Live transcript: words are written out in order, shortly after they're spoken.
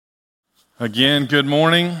Again, good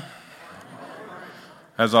morning.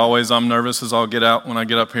 As always, I'm nervous as I'll get out when I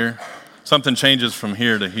get up here. Something changes from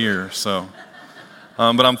here to here,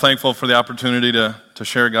 but I'm thankful for the opportunity to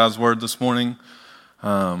share God's word this morning.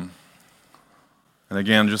 And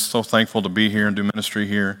again, just so thankful to be here and do ministry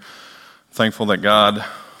here. Thankful that God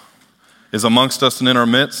is amongst us and in our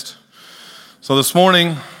midst. So this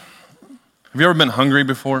morning, have you ever been hungry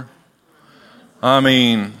before? What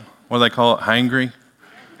do they call it? Hangry?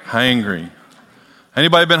 Hangry.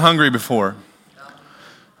 Anybody been hungry before?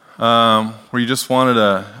 Where you just wanted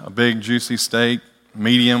a big juicy steak,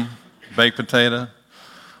 medium, baked potato,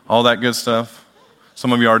 all that good stuff.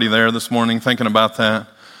 Some of you are already there this morning thinking about that.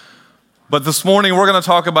 But this morning we're going to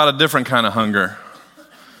talk about a different kind of hunger.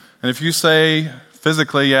 And if you say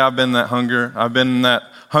physically, yeah, I've been that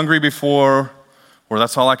hungry before, or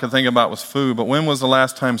that's all I could think about was food, but when was the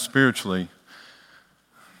last time spiritually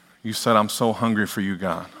you said, I'm so hungry for you,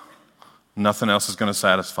 God. Nothing else is going to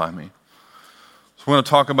satisfy me. So we're going to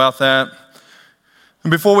talk about that.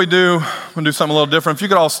 And before we do, we're going to do something a little different. If you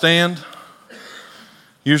could all stand.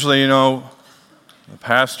 Usually, the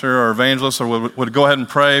pastor or evangelist would go ahead and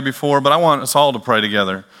pray before, but I want us all to pray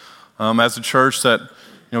together as a church that,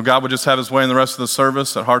 God would just have his way in the rest of the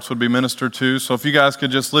service, that hearts would be ministered to. So if you guys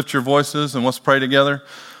could just lift your voices and let's pray together.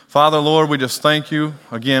 Father, Lord, we just thank you.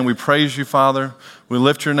 Again, we praise you, Father. We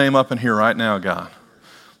lift your name up in here right now, God.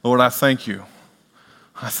 Lord, I thank you.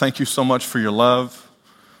 I thank you so much for your love.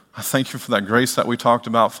 I thank you for that grace that we talked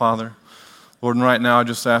about, Father. Lord, and right now I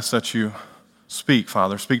just ask that you speak,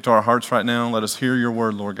 Father. Speak to our hearts right now. Let us hear your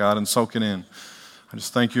word, Lord God, and soak it in. I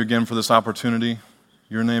just thank you again for this opportunity.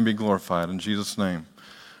 Your name be glorified. In Jesus' name,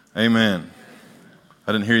 amen.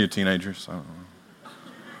 I didn't hear you, teenagers. I don't know.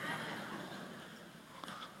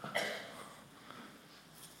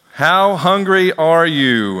 How hungry are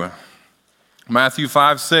you? Matthew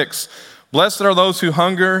 5:6. Blessed are those who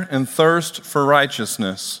hunger and thirst for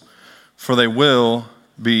righteousness, for they will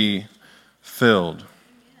be filled.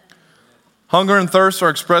 Hunger and thirst are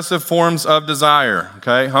expressive forms of desire,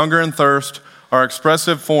 okay? Hunger and thirst are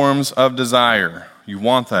expressive forms of desire. You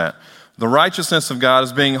want that. The righteousness of God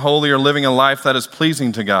is being holy or living a life that is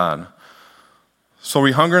pleasing to God. So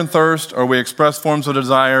we hunger and thirst, or we express forms of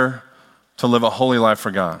desire to live a holy life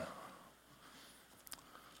for God.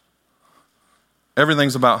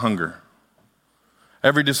 Everything's about hunger.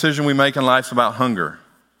 Every decision we make in life is about hunger.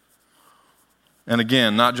 And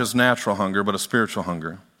again, not just natural hunger, but a spiritual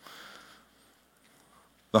hunger.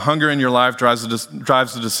 The hunger in your life drives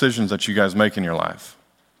the decisions that you guys make in your life,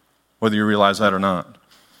 whether you realize that or not.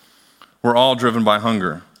 We're all driven by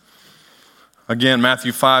hunger. Again,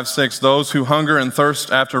 Matthew 5:6, those who hunger and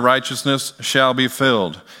thirst after righteousness shall be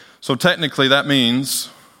filled. So technically that means,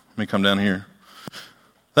 let me come down here.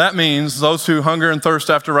 That means those who hunger and thirst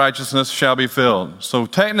after righteousness shall be filled. So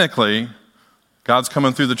technically, God's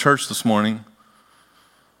coming through the church this morning.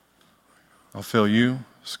 I'll fill you,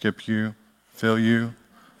 skip you, fill you,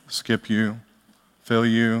 skip you, fill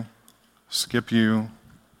you, skip you,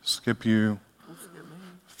 skip you,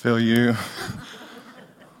 fill you,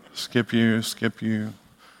 skip you, skip you,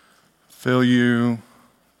 fill you,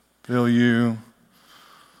 fill you.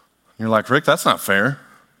 You're like, Rick, that's not fair.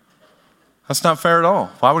 That's not fair at all.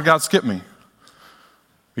 Why would God skip me?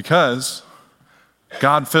 Because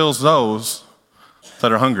God fills those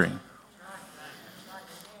that are hungry.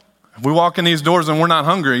 If we walk in these doors and we're not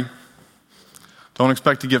hungry, don't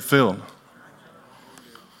expect to get filled.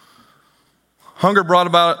 Hunger brought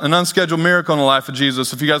about an unscheduled miracle in the life of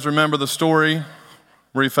Jesus. If you guys remember the story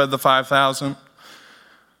where he fed the 5,000,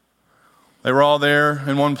 they were all there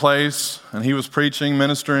in one place, and he was preaching,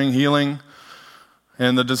 ministering, healing.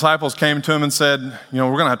 And the disciples came to him and said, we're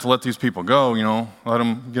going to have to let these people go,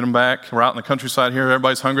 get them back. We're out in the countryside here.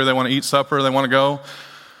 Everybody's hungry. They want to eat supper. They want to go.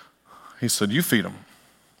 He said, you feed them.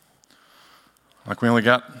 Like, we only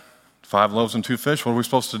got 5 loaves and 2 fish. What are we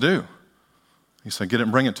supposed to do? He said, get it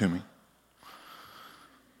and bring it to me.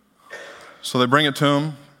 So they bring it to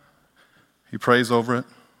him. He prays over it,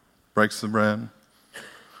 breaks the bread,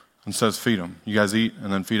 and says, feed them. You guys eat,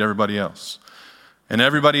 and then feed everybody else. And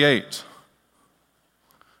everybody ate.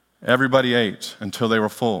 Everybody ate until they were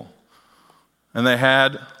full. And they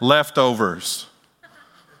had leftovers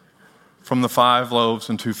from the 5 loaves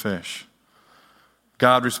and 2 fish.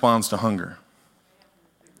 God responds to hunger.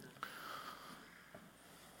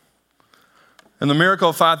 And the miracle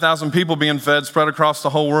of 5,000 people being fed spread across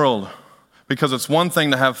the whole world, because it's one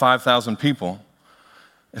thing to have 5,000 people.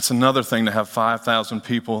 It's another thing to have 5,000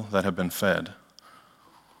 people that have been fed.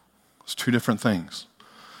 It's 2 different things.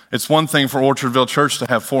 It's one thing for Orchardville Church to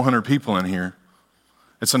have 400 people in here.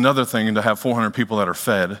 It's another thing to have 400 people that are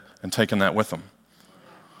fed and taking that with them.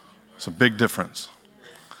 It's a big difference.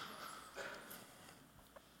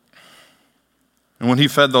 And when he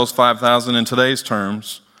fed those 5,000 in today's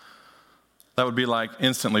terms, that would be like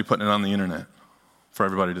instantly putting it on the internet for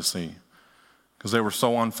everybody to see. Because they were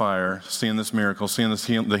so on fire, seeing this miracle, seeing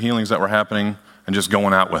the healings that were happening, and just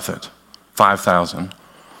going out with it. 5,000.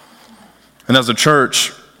 And as a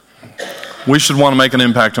church, we should want to make an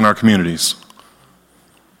impact in our communities.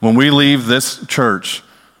 When we leave this church,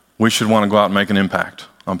 we should want to go out and make an impact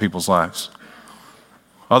on people's lives.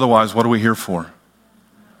 Otherwise, what are we here for?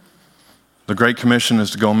 The Great Commission is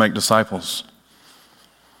to go and make disciples,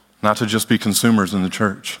 not to just be consumers in the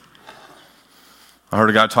church. I heard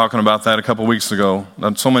a guy talking about that a couple weeks ago.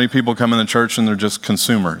 So many people come in the church and they're just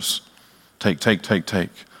consumers. Take.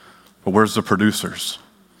 But where's the producers?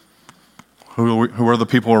 Who are the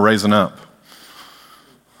people we're raising up?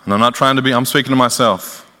 And I'm speaking to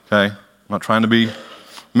myself, okay? I'm not trying to be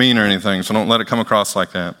mean or anything, so don't let it come across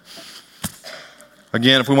like that.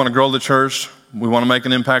 Again, if we want to grow the church, we want to make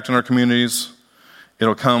an impact in our communities,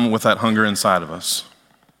 it'll come with that hunger inside of us.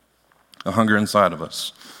 A hunger inside of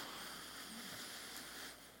us.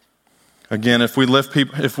 Again, if we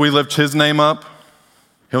lift his name up,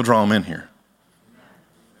 he'll draw them in here.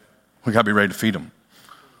 We got to be ready to feed them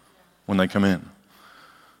when they come in.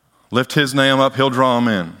 Lift his name up, he'll draw them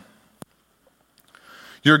in.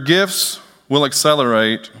 Your gifts will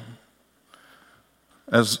accelerate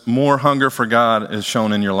as more hunger for God is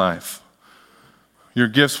shown in your life. Your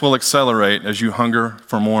gifts will accelerate as you hunger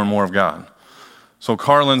for more and more of God. So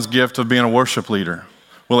Carlin's gift of being a worship leader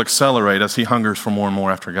will accelerate as he hungers for more and more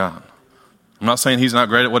after God. I'm not saying he's not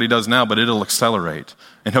great at what he does now, but it'll accelerate,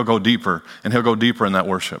 and he'll go deeper in that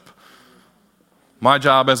worship. My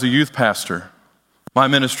job as a youth pastor, my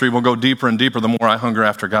ministry will go deeper and deeper the more I hunger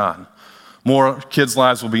after God. More kids'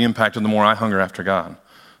 lives will be impacted the more I hunger after God.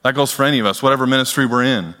 That goes for any of us, whatever ministry we're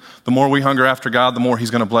in. The more we hunger after God, the more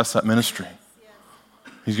he's going to bless that ministry.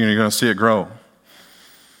 You're going to see it grow.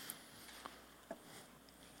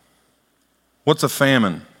 What's a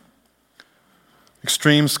famine?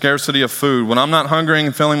 Extreme scarcity of food. When I'm not hungering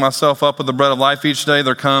and filling myself up with the bread of life each day,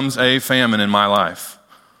 there comes a famine in my life.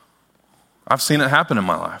 I've seen it happen in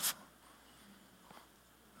my life.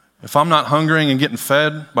 If I'm not hungering and getting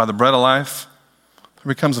fed by the bread of life,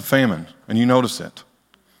 there becomes a famine, and you notice it.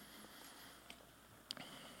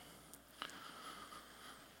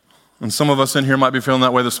 And some of us in here might be feeling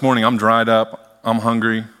that way this morning. I'm dried up. I'm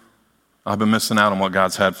hungry. I've been missing out on what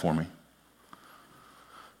God's had for me.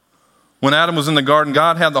 When Adam was in the garden,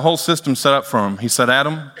 God had the whole system set up for him. He said,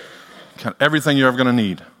 Adam, everything you're ever going to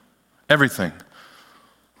need, everything.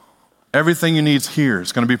 Everything you need is here.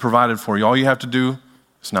 It's going to be provided for you. All you have to do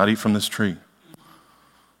is not eat from this tree.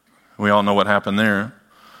 We all know what happened there.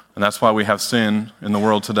 And that's why we have sin in the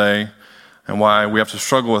world today and why we have to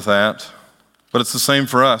struggle with that. But it's the same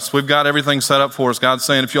for us. We've got everything set up for us. God's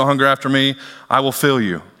saying, if you'll hunger after me, I will fill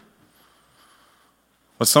you.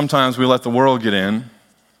 But sometimes we let the world get in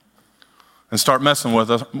and start messing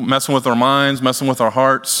with us, messing with our minds, messing with our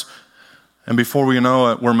hearts, and before we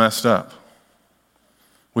know it, we're messed up.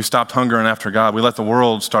 We stopped hungering after God. We let the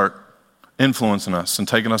world start influencing us and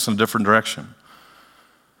taking us in a different direction.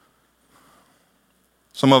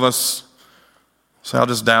 Some of us say, I'll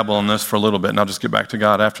just dabble in this for a little bit and I'll just get back to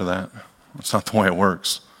God after that. That's not the way it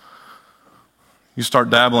works. You start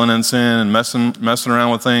dabbling in sin and messing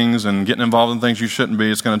around with things and getting involved in things you shouldn't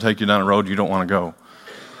be, it's going to take you down a road you don't want to go.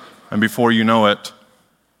 And before you know it,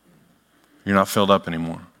 you're not filled up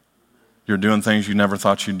anymore. You're doing things you never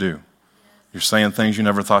thought you'd do. You're saying things you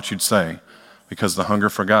never thought you'd say because the hunger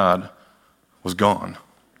for God was gone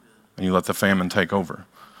and you let the famine take over.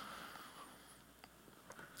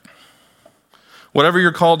 Whatever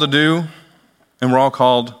you're called to do, and we're all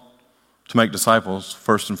called to make disciples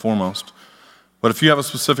first and foremost, but if you have a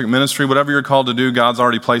specific ministry, whatever you're called to do, God's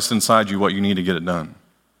already placed inside you what you need to get it done.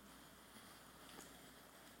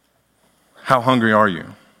 How hungry are you?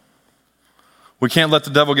 We can't let the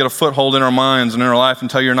devil get a foothold in our minds and in our life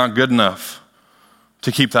until you're not good enough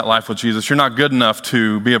to keep that life with Jesus. You're not good enough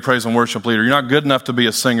to be a praise and worship leader. You're not good enough to be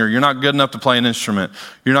a singer. You're not good enough to play an instrument.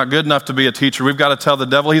 You're not good enough to be a teacher. We've got to tell the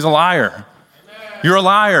devil he's a liar. You're a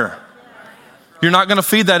liar. You're not going to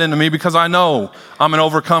feed that into me because I know I'm an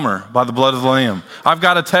overcomer by the blood of the Lamb. I've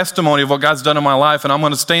got a testimony of what God's done in my life, and I'm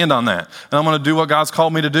going to stand on that. And I'm going to do what God's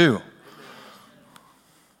called me to do.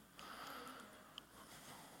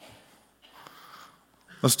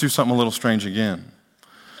 Let's do something a little strange again.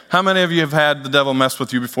 How many of you have had the devil mess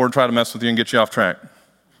with you before, try to mess with you and get you off track?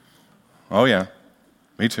 Oh yeah,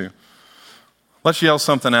 me too. Let's yell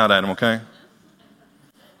something out at him, okay?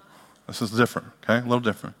 This is different, okay? A little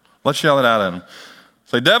different. Let's yell it out at him.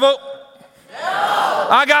 Say, devil,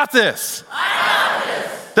 I got this.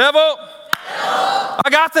 Devil, I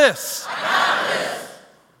got this.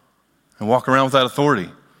 And walk around with that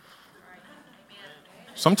authority.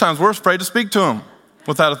 Sometimes we're afraid to speak to him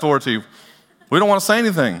with that authority. We don't want to say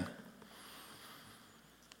anything.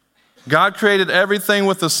 God created everything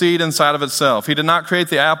with the seed inside of itself. He did not create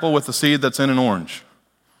the apple with the seed that's in an orange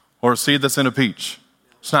or a seed that's in a peach.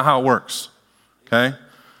 It's not how it works, okay?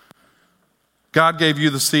 God gave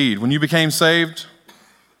you the seed. When you became saved,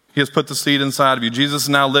 he has put the seed inside of you. Jesus is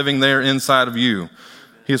now living there inside of you.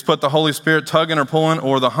 He has put the Holy Spirit tugging or pulling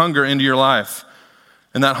or the hunger into your life.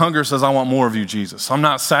 And that hunger says, I want more of you, Jesus. I'm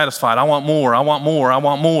not satisfied. I want more. I want more. I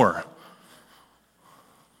want more.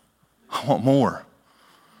 I want more.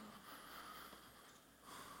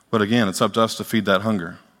 But again, it's up to us to feed that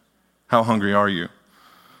hunger. How hungry are you?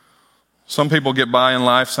 Some people get by in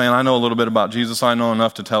life saying, I know a little bit about Jesus. I know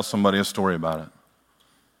enough to tell somebody a story about it.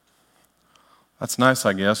 That's nice,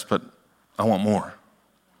 I guess, but I want more.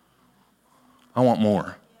 I want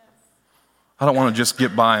more. I don't want to just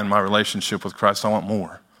get by in my relationship with Christ. I want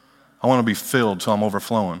more. I want to be filled till I'm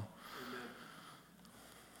overflowing.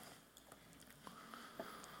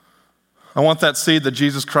 I want that seed that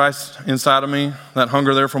Jesus Christ inside of me, that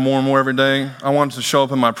hunger there for more and more every day, I want it to show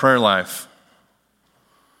up in my prayer life.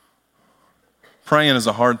 Praying is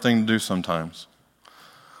a hard thing to do sometimes.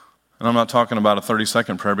 And I'm not talking about a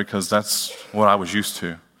 30-second prayer because that's what I was used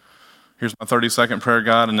to. Here's my 30-second prayer,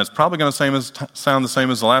 God, and it's probably going to sound the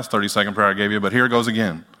same as the last 30-second prayer I gave you, but here it goes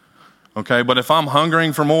again. Okay, but if I'm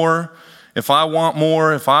hungering for more, if I want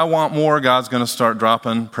more, God's going to start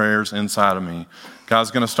dropping prayers inside of me.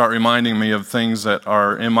 God's going to start reminding me of things that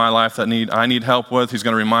are in my life that I need help with. He's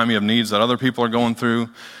going to remind me of needs that other people are going through.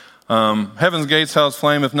 Heaven's Gates, Hell's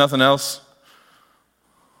Flame, if nothing else,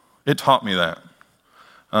 it taught me that.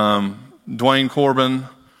 Dwayne Corbin,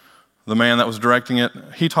 the man that was directing it,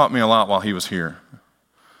 he taught me a lot while he was here.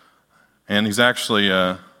 And he's actually,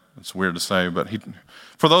 it's weird to say, but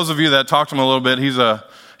for those of you that talked to him a little bit,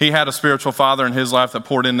 he had a spiritual father in his life that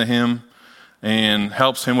poured into him and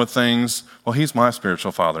helps him with things. Well, he's my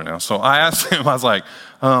spiritual father now. So I asked him, I was like,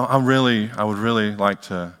 I would really like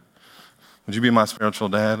to, would you be my spiritual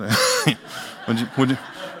dad?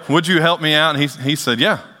 would you help me out? And he said,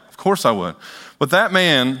 yeah, of course I would. But that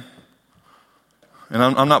man, and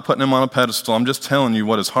I'm not putting him on a pedestal, I'm just telling you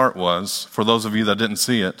what his heart was, for those of you that didn't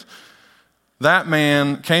see it. That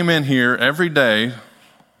man came in here every day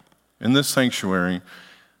in this sanctuary,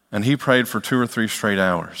 and he prayed for 2 or 3 straight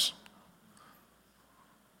hours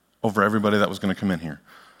over everybody that was going to come in here,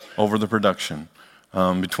 over the production.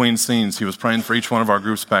 Between scenes, he was praying for each one of our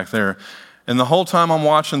groups back there. And the whole time I'm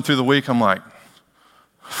watching through the week, I'm like,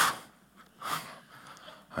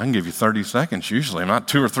 I can give you 30 seconds usually, not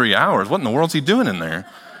 2 or 3 hours. What in the world's he doing in there?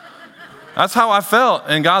 That's how I felt.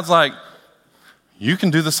 And God's like, you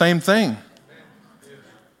can do the same thing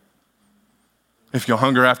if you'll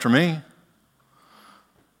hunger after me.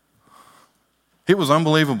 It was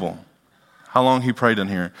unbelievable how long he prayed in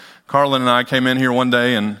here. Carlin and I came in here one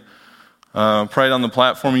day and prayed on the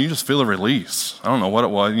platform, and you just feel a release. I don't know what it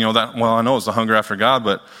was. I know it's the hunger after God,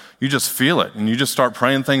 but you just feel it, and you just start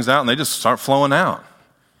praying things out, and they just start flowing out.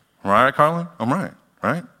 Right, Carlin? I'm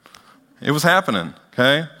right? It was happening,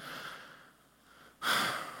 okay?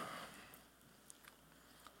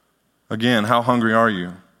 Again, how hungry are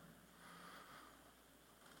you?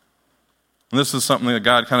 And this is something that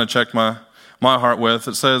God kind of checked my heart with.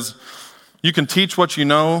 It says, you can teach what you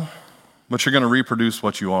know, but you're going to reproduce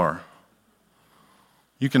what you are.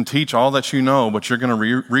 You can teach all that you know, but you're going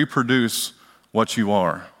to reproduce what you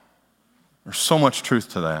are. There's so much truth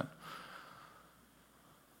to that.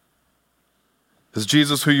 Is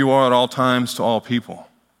Jesus who you are at all times to all people?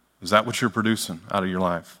 Is that what you're producing out of your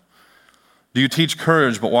life? Do you teach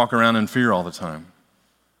courage but walk around in fear all the time?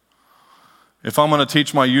 If I'm going to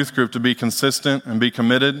teach my youth group to be consistent and be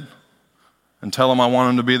committed and tell them I want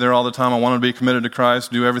them to be there all the time, I want them to be committed to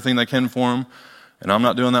Christ, do everything they can for them, and I'm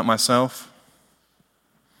not doing that myself,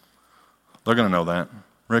 they're going to know that.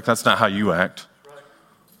 Rick, that's not how you act.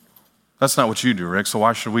 That's not what you do, Rick, so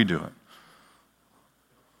why should we do it?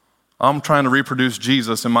 I'm trying to reproduce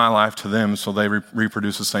Jesus in my life to them so they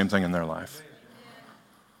reproduce the same thing in their life.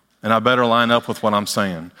 And I better line up with what I'm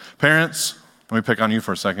saying. Parents, let me pick on you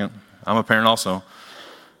for a second. I'm a parent also.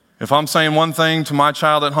 If I'm saying one thing to my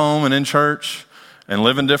child at home and in church and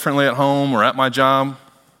living differently at home or at my job,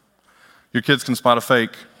 your kids can spot a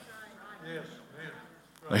fake.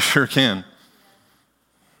 They sure can.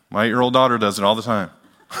 My 8-year-old daughter does it all the time,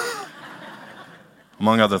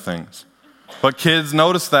 among other things. But kids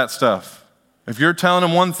notice that stuff. If you're telling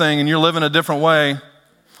them one thing and you're living a different way,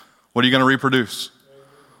 what are you going to reproduce?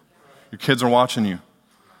 Your kids are watching you.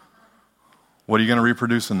 What are you going to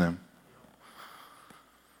reproduce in them?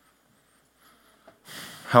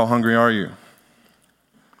 How hungry are you?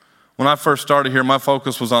 When I first started here, my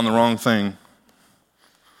focus was on the wrong thing.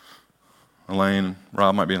 Elaine,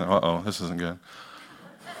 Rob might be in there. This isn't good.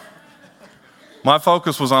 My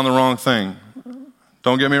focus was on the wrong thing.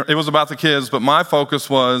 Don't get me, it was about the kids, but my focus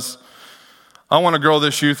was, I want to grow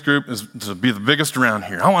this youth group to be the biggest around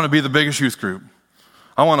here. I want to be the biggest youth group.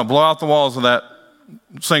 I want to blow out the walls of that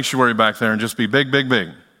sanctuary back there and just be big, big, big.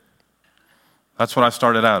 That's what I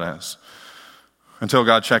started out as, until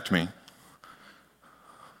God checked me. And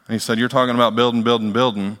he said, you're talking about building,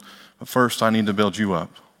 but first I need to build you up.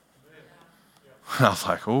 And I was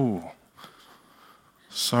like, oh,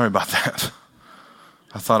 sorry about that.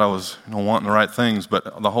 I thought I was wanting the right things,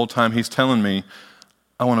 but the whole time he's telling me,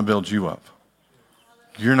 I want to build you up.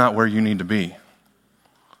 You're not where you need to be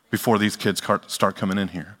before these kids start coming in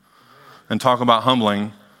here. And talk about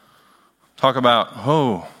humbling. Talk about,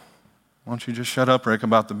 why don't you just shut up, Rick,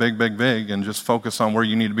 about the big, big, big, and just focus on where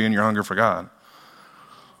you need to be in your hunger for God.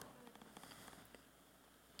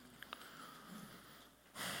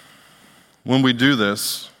 When we do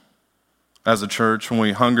this as a church, when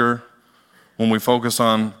we hunger, when we focus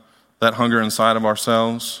on that hunger inside of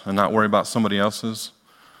ourselves and not worry about somebody else's,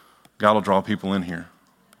 God will draw people in here.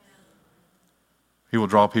 He will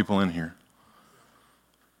draw people in here.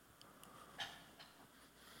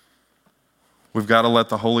 We've got to let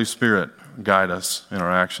the Holy Spirit guide us in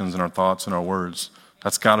our actions and our thoughts and our words.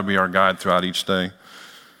 That's got to be our guide throughout each day.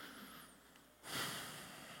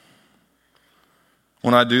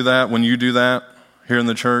 When I do that, when you do that here in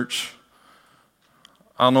the church,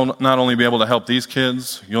 I'll not only be able to help these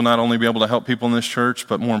kids, you'll not only be able to help people in this church,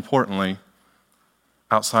 but more importantly,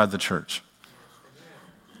 outside the church.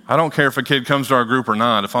 I don't care if a kid comes to our group or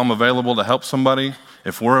not. If I'm available to help somebody,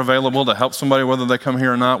 if we're available to help somebody, whether they come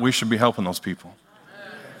here or not, we should be helping those people.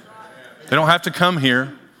 They don't have to come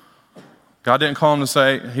here. God didn't call them to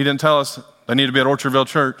say, he didn't tell us they need to be at Orchardville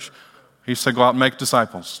Church. He said, go out and make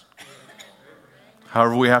disciples.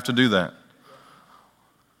 However, we have to do that.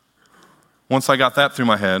 Once I got that through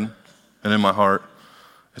my head and in my heart,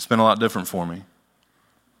 it's been a lot different for me.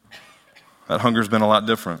 That hunger's been a lot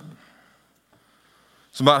different.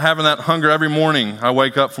 It's about having that hunger every morning. I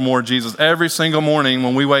wake up for more Jesus. Every single morning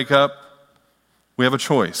when we wake up, we have a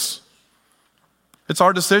choice. It's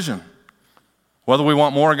our decision. Whether we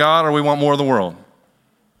want more of God or we want more of the world.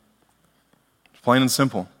 It's plain and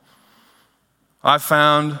simple. I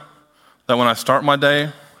found that when I start my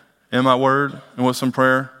day in my word and with some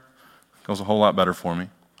prayer, it goes a whole lot better for me.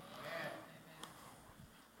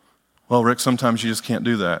 Well, Rick, sometimes you just can't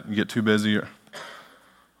do that. You get too busy.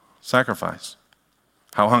 Sacrifice.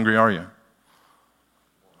 How hungry are you?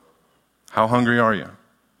 How hungry are you?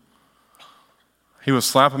 He was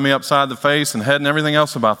slapping me upside the face and head and everything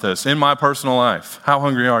else about this in my personal life. How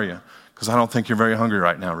hungry are you? Because I don't think you're very hungry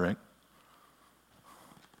right now, Rick.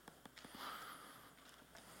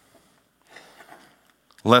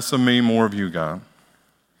 Less of me, more of you, God.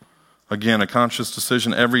 Again, a conscious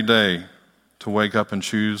decision every day to wake up and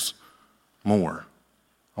choose more.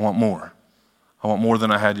 I want more. I want more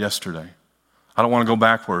than I had yesterday. I don't want to go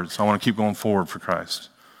backwards. I want to keep going forward for Christ.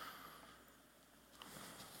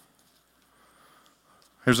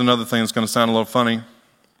 Here's another thing that's going to sound a little funny.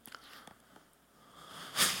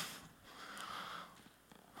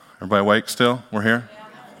 Everybody awake still? We're here?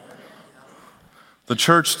 The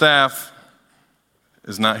church staff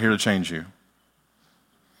is not here to change you.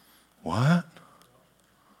 What?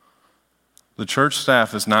 The church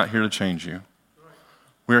staff is not here to change you.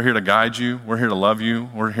 We are here to guide you. We're here to love you.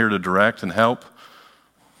 We're here to direct and help.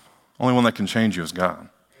 Only one that can change you is God.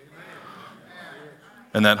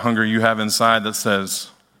 And that hunger you have inside that says,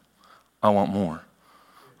 I want more.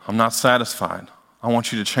 I'm not satisfied. I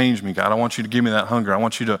want you to change me, God. I want you to give me that hunger. I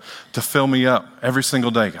want you to fill me up every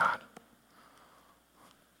single day, God.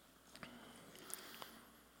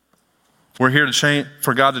 We're here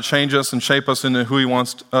for God to change us and shape us into who he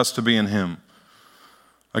wants us to be in him.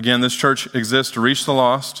 Again, this church exists to reach the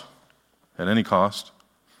lost at any cost.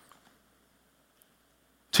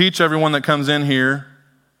 Teach everyone that comes in here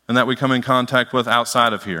and that we come in contact with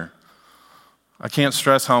outside of here. I can't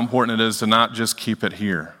stress how important it is to not just keep it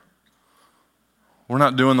here. We're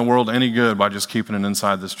not doing the world any good by just keeping it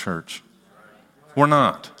inside this church. We're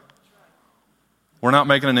not. We're not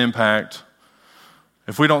making an impact.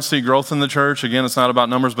 If we don't see growth in the church, again, it's not about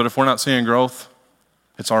numbers, but if we're not seeing growth,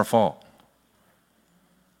 it's our fault.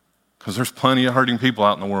 Because there's plenty of hurting people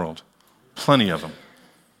out in the world. Plenty of them.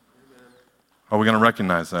 Are we going to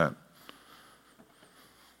recognize that?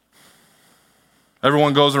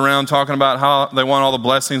 Everyone goes around talking about how they want all the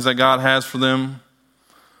blessings that God has for them.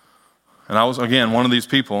 And I was, again, one of these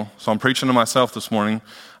people, so I'm preaching to myself this morning.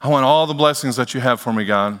 I want all the blessings that you have for me,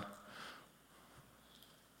 God,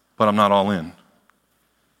 but I'm not all in.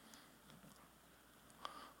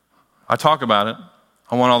 I talk about it.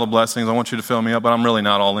 I want all the blessings. I want you to fill me up, but I'm really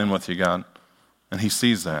not all in with you, God. And he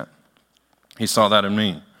sees that. He saw that in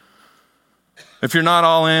me. If you're not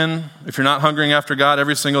all in, if you're not hungering after God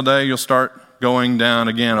every single day, you'll start going down,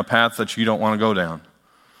 again, a path that you don't want to go down.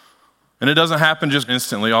 And it doesn't happen just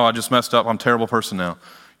instantly. Oh, I just messed up. I'm a terrible person now.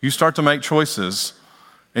 You start to make choices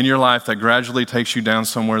in your life that gradually takes you down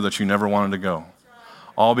somewhere that you never wanted to go.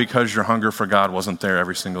 All because your hunger for God wasn't there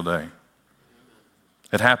every single day.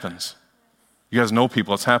 It happens. You guys know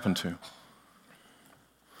people it's happened to.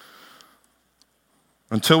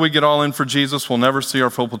 Until we get all in for Jesus, we'll never see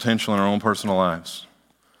our full potential in our own personal lives.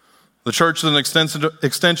 The church is an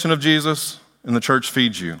extension of Jesus, and the church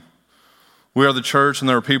feeds you. We are the church, and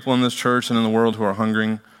there are people in this church and in the world who are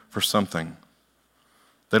hungering for something.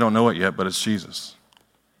 They don't know it yet, but it's Jesus.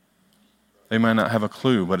 They might not have a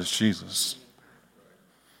clue, but it's Jesus.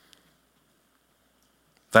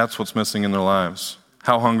 That's what's missing in their lives.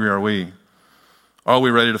 How hungry are we? Are we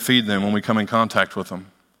ready to feed them when we come in contact with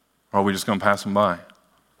them? Or are we just going to pass them by?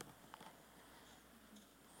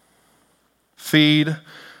 Feed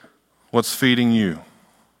what's feeding you.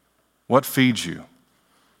 What feeds you?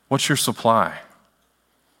 What's your supply?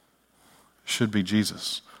 Should be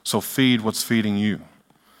Jesus. So feed what's feeding you.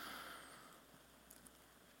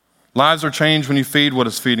 Lives are changed when you feed what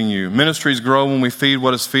is feeding you. Ministries grow when we feed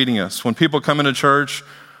what is feeding us. When people come into church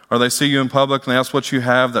or they see you in public and they ask what you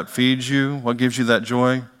have that feeds you, what gives you that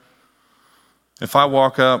joy. If I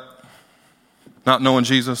walk up not knowing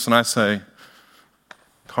Jesus and I say,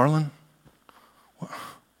 Carlin,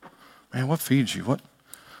 what feeds you?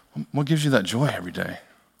 What gives you that joy every day?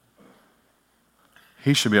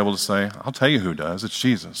 He should be able to say, I'll tell you who does. It's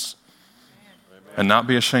Jesus. And not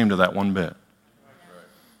be ashamed of that one bit.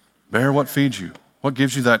 Bear what feeds you. What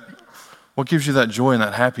gives you that joy and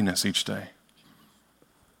that happiness each day?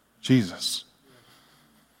 Jesus.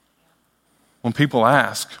 When people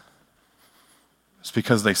ask, it's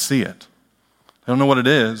because they see it. They don't know what it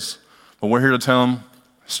is, but we're here to tell them,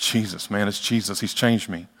 it's Jesus, man. It's Jesus. He's changed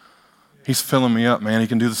me. He's filling me up, man. He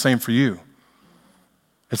can do the same for you.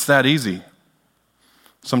 It's that easy.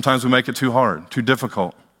 Sometimes we make it too hard, too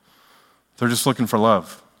difficult. They're just looking for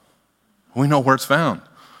love. We know where it's found.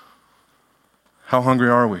 How hungry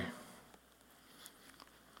are we?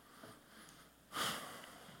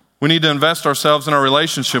 We need to invest ourselves in our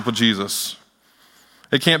relationship with Jesus.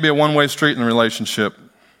 It can't be a one-way street in the relationship.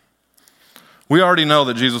 We already know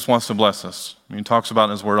that Jesus wants to bless us. He talks about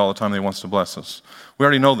in his word all the time that he wants to bless us. We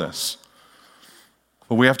already know this.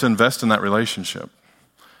 But we have to invest in that relationship.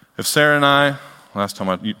 If Sarah and I, last time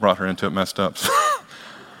I brought her into it, messed up.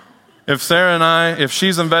 If Sarah and I, if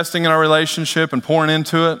she's investing in our relationship and pouring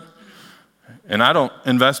into it, and I don't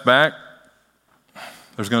invest back,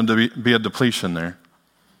 there's going to be a depletion there.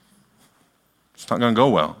 It's not going to go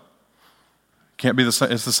well. Can't be it's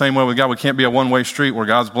the same way with God. We can't be a one-way street where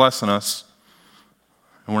God's blessing us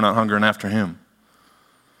and we're not hungering after him.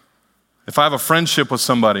 If I have a friendship with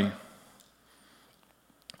somebody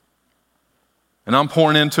and I'm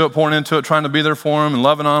pouring into it, trying to be there for them and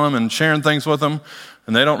loving on them and sharing things with them,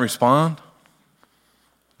 and they don't respond,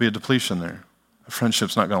 there'll be a depletion there. The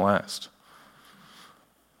friendship's not going to last.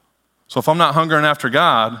 So if I'm not hungering after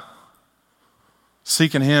God,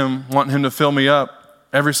 seeking him, wanting him to fill me up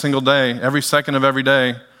every single day, every second of every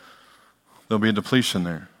day, there'll be a depletion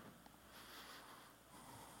there.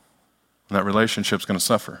 And that relationship's going to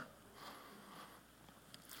suffer.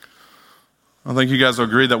 I think you guys will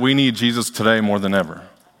agree that we need Jesus today more than ever.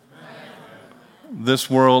 This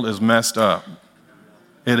world is messed up.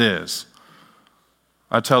 It is.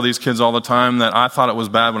 I tell these kids all the time that I thought it was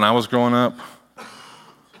bad when I was growing up.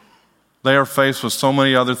 They are faced with so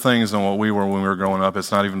many other things than what we were when we were growing up.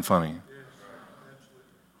 It's not even funny.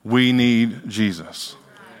 We need Jesus.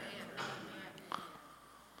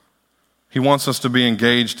 He wants us to be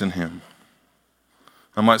engaged in him.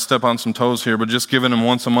 I might step on some toes here, but just giving him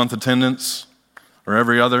once a month attendance or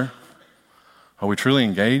every other, are we truly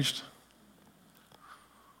engaged?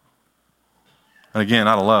 And again,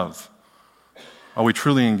 out of love, are we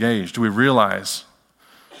truly engaged? Do we realize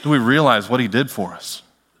what he did for us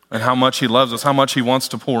and how much he loves us, how much he wants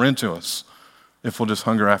to pour into us if we'll just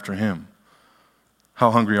hunger after him?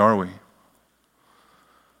 How hungry are we?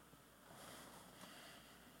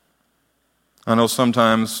 I know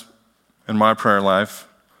sometimes in my prayer life,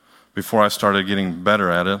 before I started getting better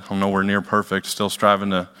at it, I'm nowhere near perfect, still striving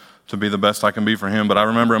to be the best I can be for him, but I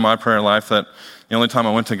remember in my prayer life that the only time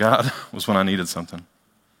I went to God was when I needed something.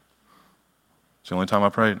 It's the only time I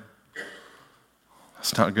prayed.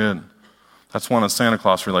 That's not good. That's one, a Santa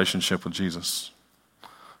Claus relationship with Jesus.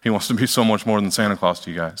 He wants to be so much more than Santa Claus to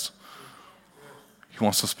you guys. He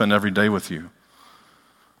wants to spend every day with you.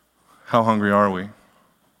 How hungry are we?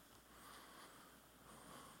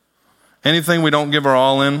 Anything we don't give our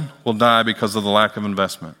all in will die because of the lack of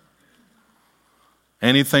investment.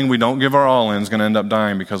 Anything we don't give our all in is going to end up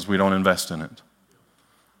dying because we don't invest in it.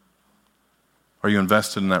 Are you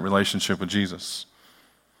invested in that relationship with Jesus?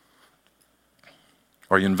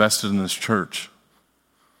 Are you invested in this church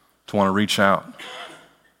to want to reach out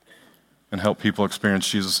and help people experience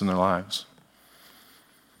Jesus in their lives?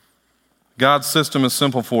 God's system is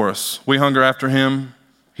simple for us. We hunger after him.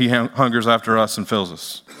 He hungers after us and fills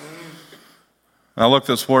us. I looked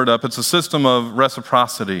this word up. It's a system of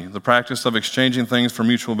reciprocity, the practice of exchanging things for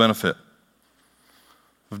mutual benefit.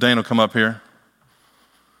 If Dane will come up here.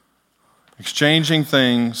 Exchanging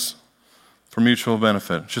things for mutual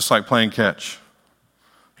benefit, just like playing catch.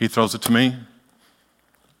 He throws it to me.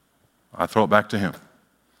 I throw it back to him.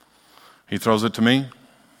 He throws it to me.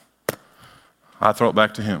 I throw it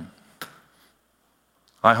back to him.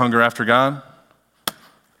 I hunger after God.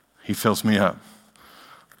 He fills me up.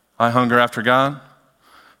 I hunger after God.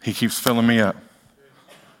 He keeps filling me up.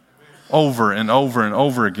 Over and over and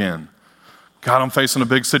over again. God, I'm facing a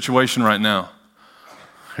big situation right now.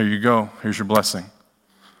 Here you go. Here's your blessing.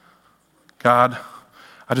 God,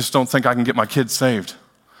 I just don't think I can get my kids saved.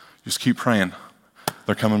 Just keep praying.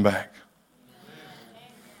 They're coming back.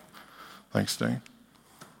 Thanks, Dane.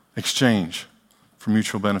 Exchange for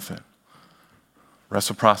mutual benefit.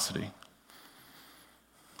 Reciprocity.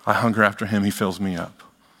 I hunger after him. He fills me up.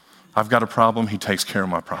 I've got a problem. He takes care of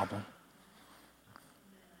my problem.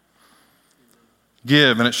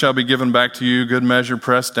 Give, and it shall be given back to you. Good measure,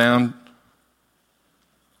 pressed down.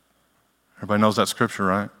 Everybody knows that scripture,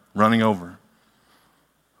 right? Running over.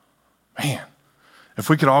 Man, if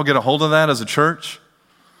we could all get a hold of that as a church,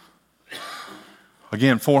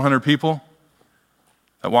 again, 400 people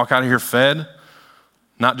that walk out of here fed,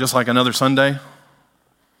 not just like another Sunday.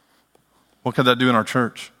 What could that do in our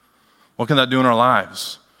church? What can that do in our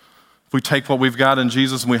lives? If we take what we've got in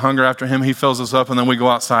Jesus and we hunger after him, he fills us up, and then we go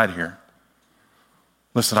outside here.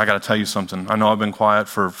 Listen, I got to tell you something. I know I've been quiet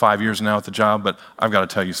for 5 years now at the job, but I've got to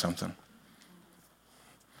tell you something.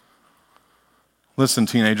 Listen,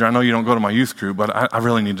 teenager, I know you don't go to my youth group, but I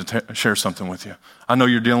really need to share something with you. I know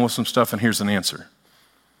you're dealing with some stuff, and here's an answer.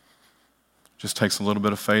 It just takes a little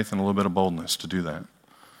bit of faith and a little bit of boldness to do that.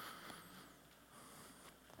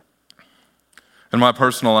 In my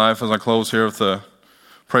personal life, as I close here, if the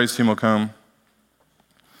praise team will come,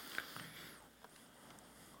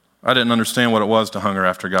 I didn't understand what it was to hunger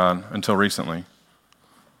after God until recently.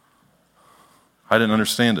 I didn't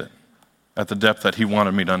understand it at the depth that he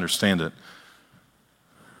wanted me to understand it.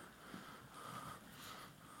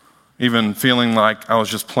 Even feeling like I was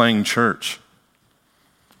just playing church.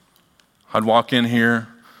 I'd walk in here,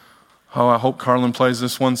 oh, I hope Carlin plays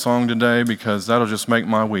this one song today because that'll just make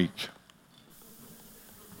my week.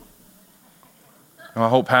 I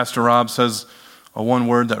hope Pastor Rob says a one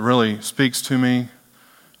word that really speaks to me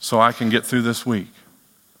so I can get through this week.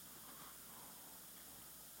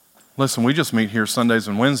 Listen, we just meet here Sundays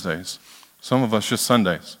and Wednesdays. Some of us just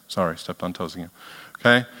Sundays. Sorry, stepped on toes again.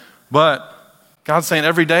 Okay? But God's saying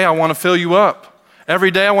every day I want to fill you up.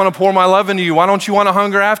 Every day I want to pour my love into you. Why don't you want to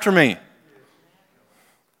hunger after me?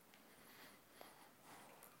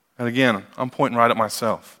 And again, I'm pointing right at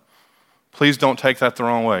myself. Please don't take that the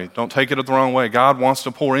wrong way. Don't take it the wrong way. God wants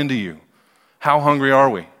to pour into you. How hungry are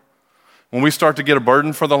we? When we start to get a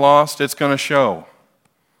burden for the lost, it's going to show.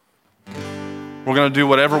 We're going to do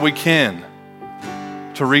whatever we can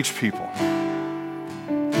to reach people.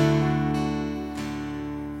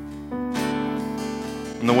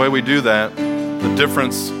 And the way we do that, the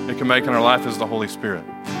difference it can make in our life is the Holy Spirit.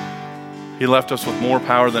 He left us with more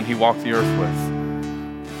power than he walked the earth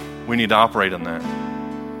with. We need to operate in that.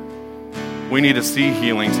 We need to see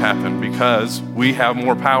healings happen because we have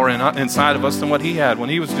more power inside of us than what he had when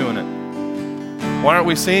he was doing it. Why aren't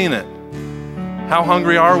we seeing it? How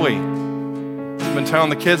hungry are we? I've been telling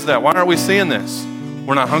the kids that. Why aren't we seeing this?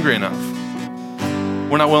 We're not hungry enough.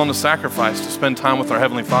 We're not willing to sacrifice to spend time with our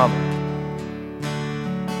Heavenly Father.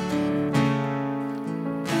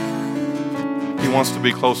 He wants to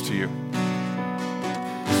be close to you.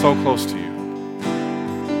 So close to you.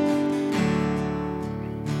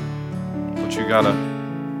 But you gotta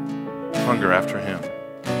hunger after him.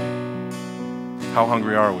 How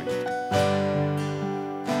hungry are we?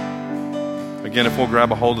 Again, if we'll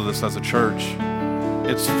grab a hold of this as a church,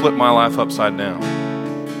 it's flipped my life upside down.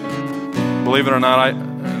 Believe it or not,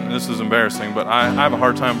 and this is embarrassing, but I have a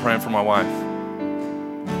hard time praying for my wife.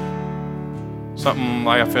 Something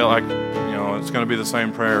like I feel like, it's going to be the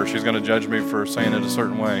same prayer. She's going to judge me for saying it a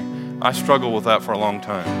certain way. I struggled with that for a long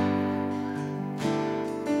time.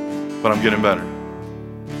 But I'm getting better.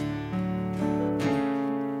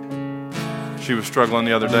 She was struggling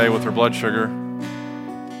the other day with her blood sugar.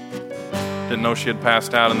 Didn't know she had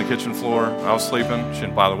passed out on the kitchen floor. I was sleeping. She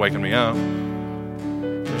didn't bother waking me up.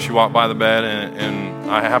 And she walked by the bed,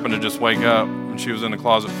 and I happened to just wake up, and she was in the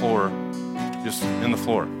closet floor, just in the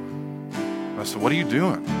floor. I said, "What are you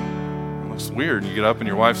doing?" It looks weird. You get up, and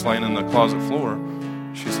your wife's laying in the closet floor.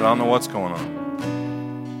 She said, "I don't know what's going on."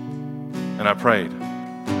 And I prayed.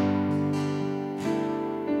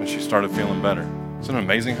 And she started feeling better. Isn't it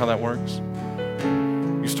amazing how that works?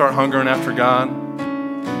 You start hungering after God,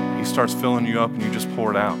 He starts filling you up, and you just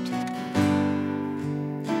pour it out.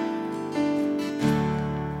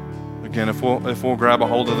 Again, if we'll grab a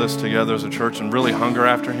hold of this together as a church and really hunger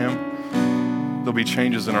after Him, there'll be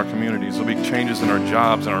changes in our communities. There'll be changes in our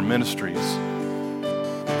jobs and our ministries.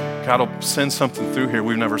 God will send something through here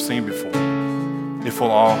we've never seen before if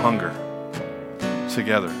we'll all hunger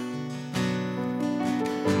together.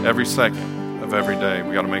 Every second of every day,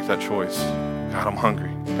 we got to make that choice. God, I'm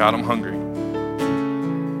hungry. God, I'm hungry.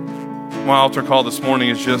 My altar call this morning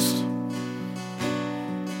is just,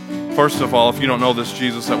 first of all, if you don't know this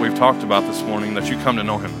Jesus that we've talked about this morning, that you come to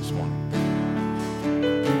know Him this morning.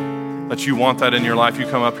 That you want that in your life, you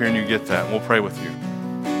come up here and you get that, and we'll pray with you.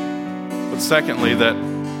 But secondly, that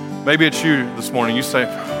maybe it's you this morning, you say,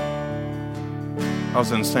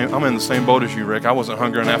 I'm in the same boat as you, Rick. I wasn't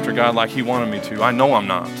hungering after God like He wanted me to. I know I'm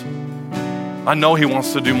not. I know He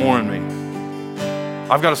wants to do more in me.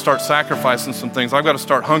 I've got to start sacrificing some things. I've got to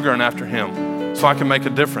start hungering after Him so I can make a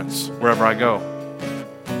difference wherever I go.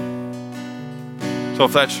 So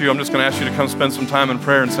if that's you, I'm just going to ask you to come spend some time in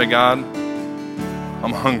prayer and say, God,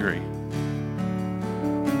 I'm hungry.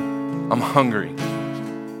 I'm hungry.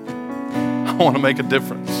 I want to make a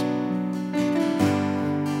difference.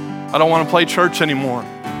 I don't want to play church anymore.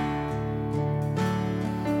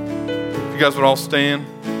 If you guys would all stand.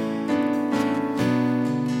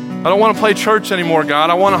 I don't want to play church anymore,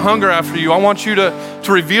 God. I want to hunger after you. I want you to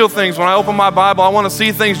reveal things. When I open my Bible, I want to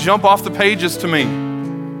see things jump off the pages to me.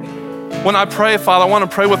 When I pray, Father, I want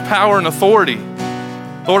to pray with power and authority.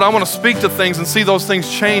 Lord, I want to speak to things and see those things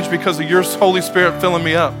change because of your Holy Spirit filling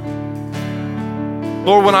me up.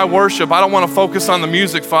 Lord, when I worship, I don't want to focus on the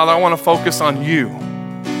music, Father. I want to focus on you.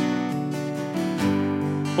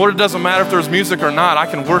 Lord, it doesn't matter if there's music or not. I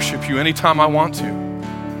can worship you anytime I want to.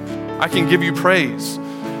 I can give you praise.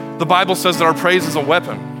 The Bible says that our praise is a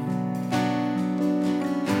weapon.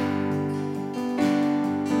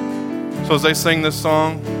 So as they sing this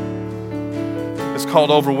song, it's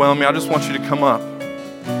called Overwhelm Me. I just want you to come up.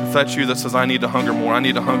 If that's you that says, I need to hunger more, I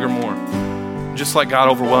need to hunger more. Just like God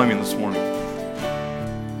overwhelmed me this morning.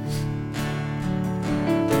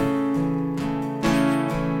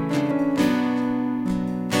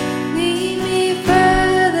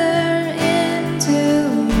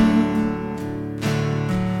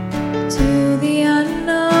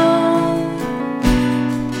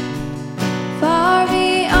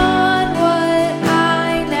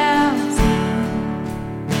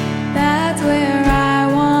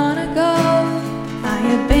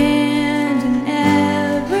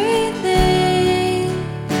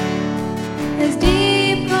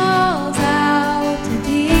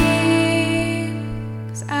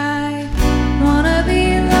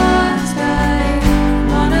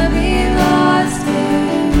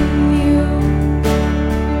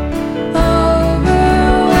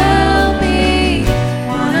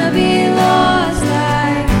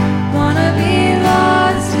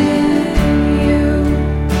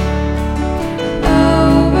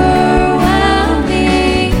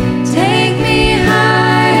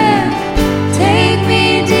 Take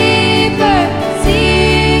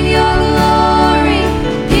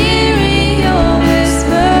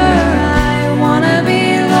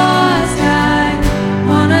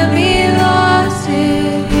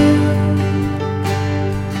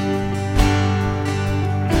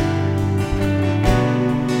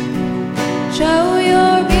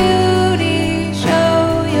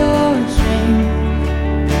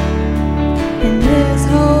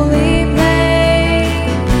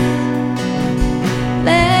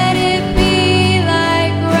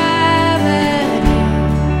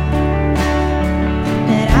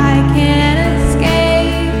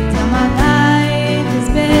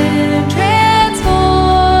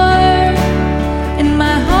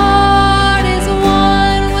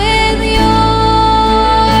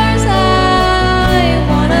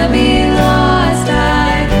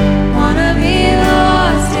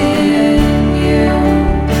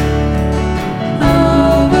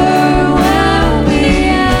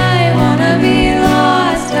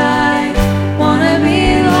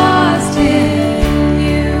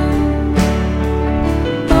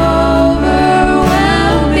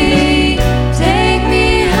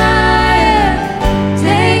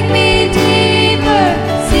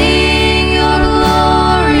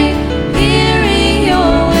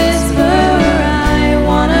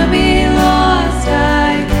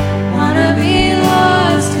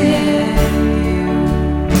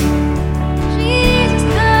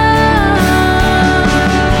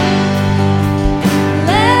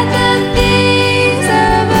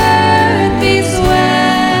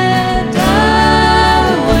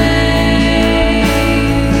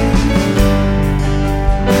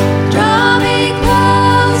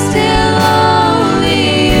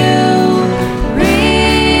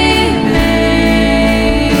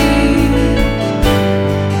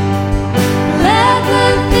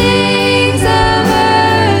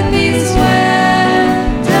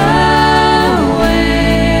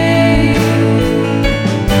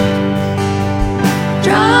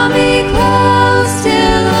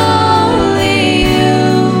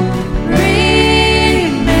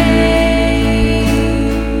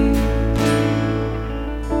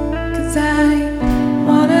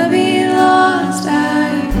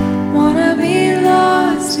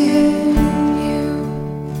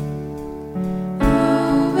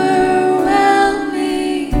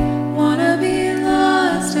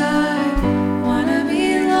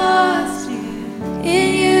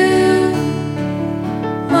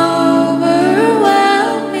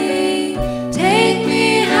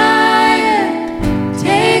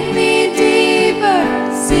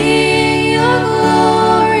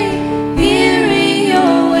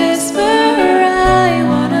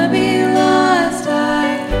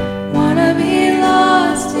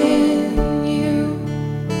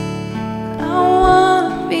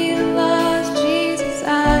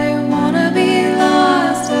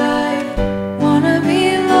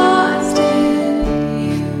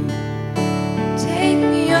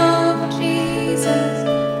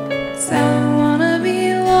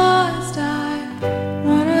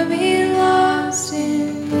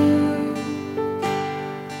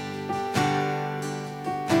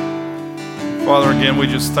Father, again, we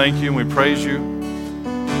just thank you and we praise you.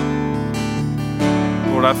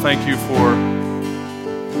 Lord, I thank you for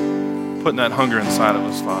putting that hunger inside of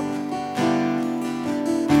us, Father.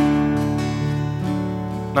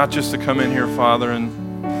 Not just to come in here, Father, and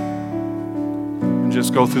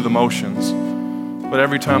just go through the motions, but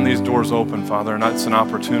every time these doors open, Father, and it's an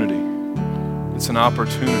opportunity. It's an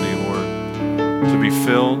opportunity, Lord, to be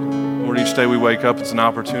filled. Lord, each day we wake up, it's an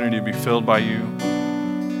opportunity to be filled by you.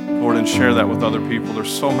 Lord, and share that with other people.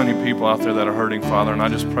 There's so many people out there that are hurting, Father, and I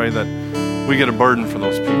just pray that we get a burden for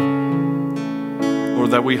those people.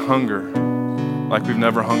 Lord, that we hunger like we've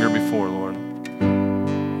never hungered before, Lord.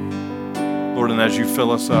 Lord, and as you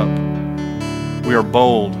fill us up, we are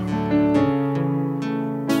bold.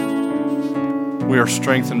 We are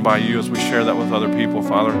strengthened by you as we share that with other people,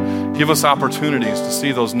 Father. Give us opportunities to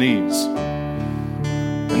see those needs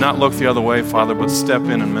and not look the other way, Father, but step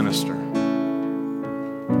in and minister.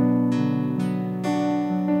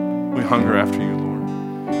 We hunger after you,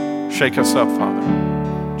 Lord. Shake us up, Father.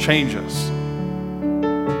 Change us.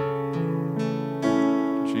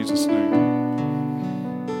 In Jesus' name.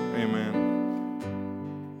 Amen.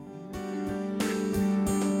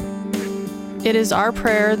 It is our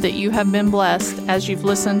prayer that you have been blessed as you've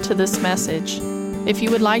listened to this message. If you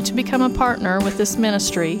would like to become a partner with this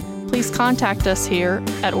ministry, please contact us here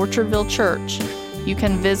at Orchardville Church. You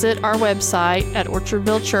can visit our website at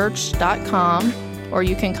orchardvillechurch.com, or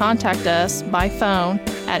you can contact us by phone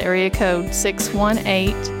at area code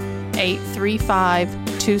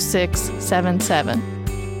 618-835-2677.